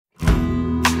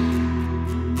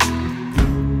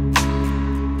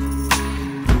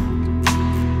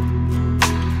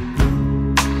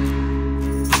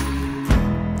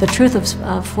the truth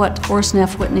of what Orson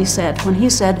F. Whitney said when he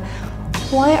said,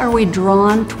 "Why are we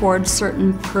drawn towards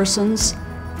certain persons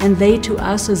and they to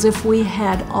us as if we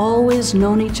had always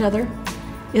known each other?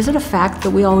 Is it a fact that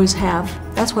we always have?"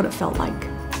 That's what it felt like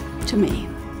to me.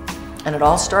 And it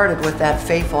all started with that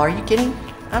fateful, "Are you kidding?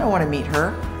 I don't want to meet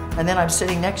her." And then I'm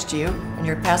sitting next to you and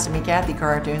you're passing me Kathy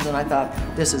cartoons and I thought,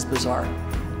 this is bizarre.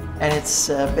 And it's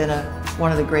been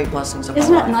one of the great blessings of my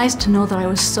life. Isn't it nice to know that I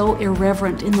was so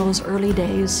irreverent in those early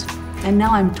days? And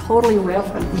now I'm totally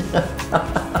reverent.